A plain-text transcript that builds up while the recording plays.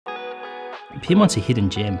Pyrmont's a hidden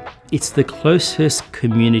gem. It's the closest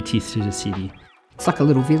community to the city. It's like a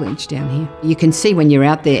little village down here. You can see when you're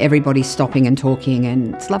out there, everybody's stopping and talking,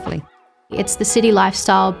 and it's lovely. It's the city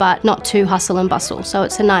lifestyle, but not too hustle and bustle, so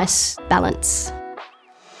it's a nice balance.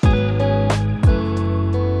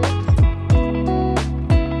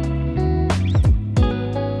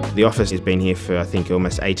 The office has been here for, I think,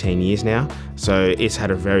 almost 18 years now, so it's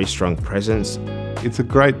had a very strong presence. It's a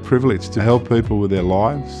great privilege to help people with their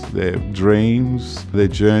lives, their dreams, their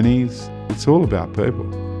journeys. It's all about people.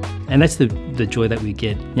 And that's the joy that we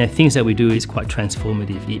get. You know, things that we do is quite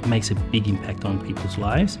transformative. It makes a big impact on people's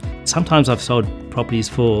lives. Sometimes I've sold properties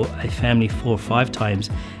for a family 4 or 5 times,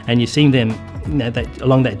 and you're seeing them, you know,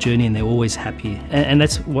 along that journey, and they're always happy. And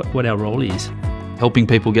that's what our role is. Helping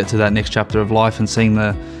people get to that next chapter of life and seeing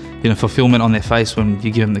the fulfillment on their face when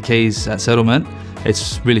you give them the keys at settlement,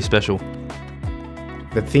 it's really special.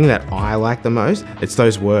 The thing that I like the most, it's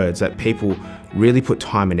those words that people really put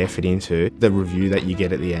time and effort into, the review that you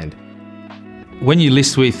get at the end. When you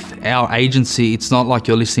list with our agency, it's not like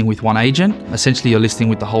you're listing with one agent. Essentially, you're listing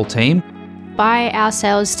with the whole team. By our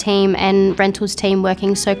sales team and rentals team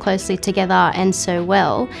working so closely together and so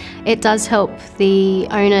well, it does help the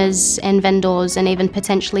owners and vendors and even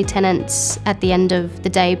potentially tenants at the end of the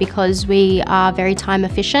day, because we are very time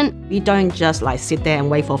efficient. We don't just sit there and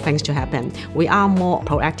wait for things to happen. We are more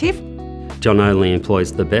proactive. John only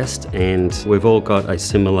employs the best, and we've all got a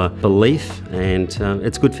similar belief, and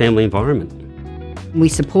it's a good family environment. We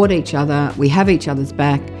support each other, we have each other's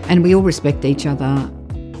back, and we all respect each other.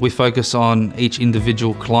 We focus on each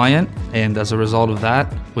individual client, and as a result of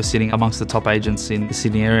that, we're sitting amongst the top agents in the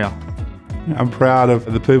Sydney area. I'm proud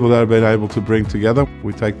of the people that have been able to bring together.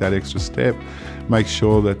 We take that extra step, make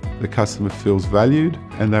sure that the customer feels valued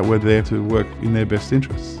and that we're there to work in their best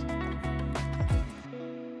interests.